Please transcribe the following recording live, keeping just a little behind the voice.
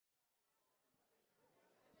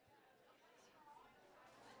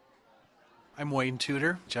I'm Wayne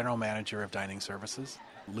Tudor, General Manager of Dining Services.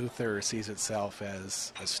 Luther sees itself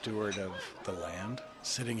as a steward of the land.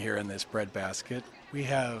 Sitting here in this breadbasket, we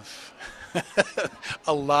have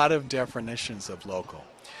a lot of definitions of local.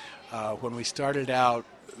 When we started out,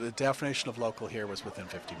 the definition of local here was within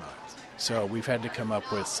 50 miles. So we've had to come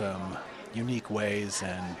up with some unique ways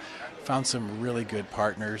and found some really good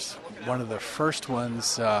partners. One of the first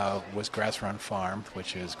ones was Grass Run Farm,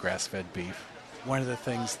 which is grass-fed beef. One of the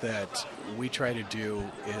things that we try to do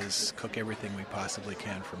is cook everything we possibly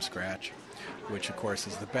can from scratch, which of course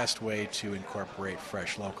is the best way to incorporate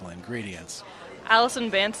fresh local ingredients. Allison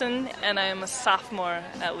Banson, and I am a sophomore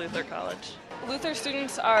at Luther College. Luther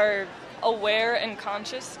students are aware and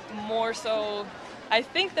conscious, more so, I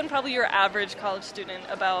think, than probably your average college student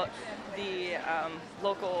about the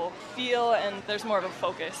local feel, and there's more of a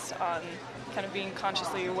focus on kind of being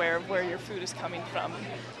consciously aware of where your food is coming from.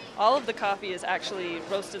 All of the coffee is actually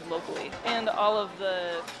roasted locally, and all of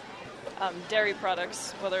the dairy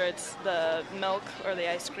products, whether it's the milk or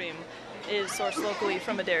the ice cream, is sourced locally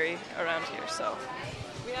from a dairy around here. So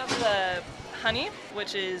we have the honey,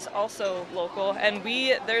 which is also local, and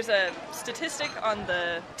there's a statistic on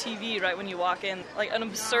the TV right when you walk in, like an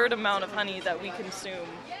absurd amount of honey that we consume.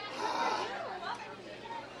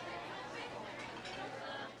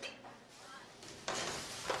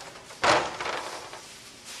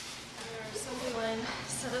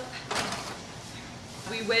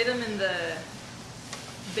 We weigh them in the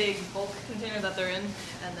big bulk container that they're in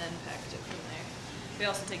and then package it from there. We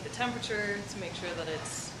also take the temperature to make sure that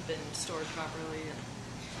it's been stored properly and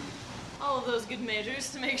all of those good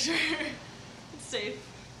measures to make sure it's safe.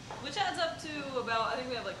 Which adds up to about, I think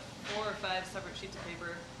we have like 4 or 5 separate sheets of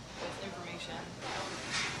paper with information.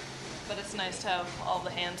 But it's nice to have all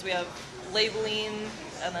the hands. We have labeling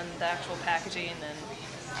and then the actual packaging and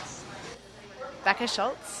Becca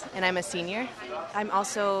Schultz, and I'm a senior. I'm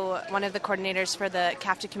also one of the coordinators for the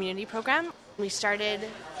CAFTA Community Program. We started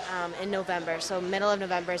in November, so middle of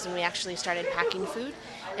November is when we actually started packing food.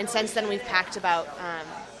 And since then we've packed about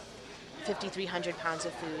 5,300 pounds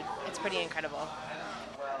of food. It's pretty incredible.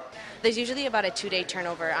 There's usually about a 2-day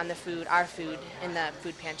turnover on the food, our food, in the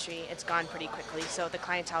food pantry. It's gone pretty quickly, so the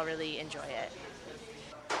clientele really enjoy it.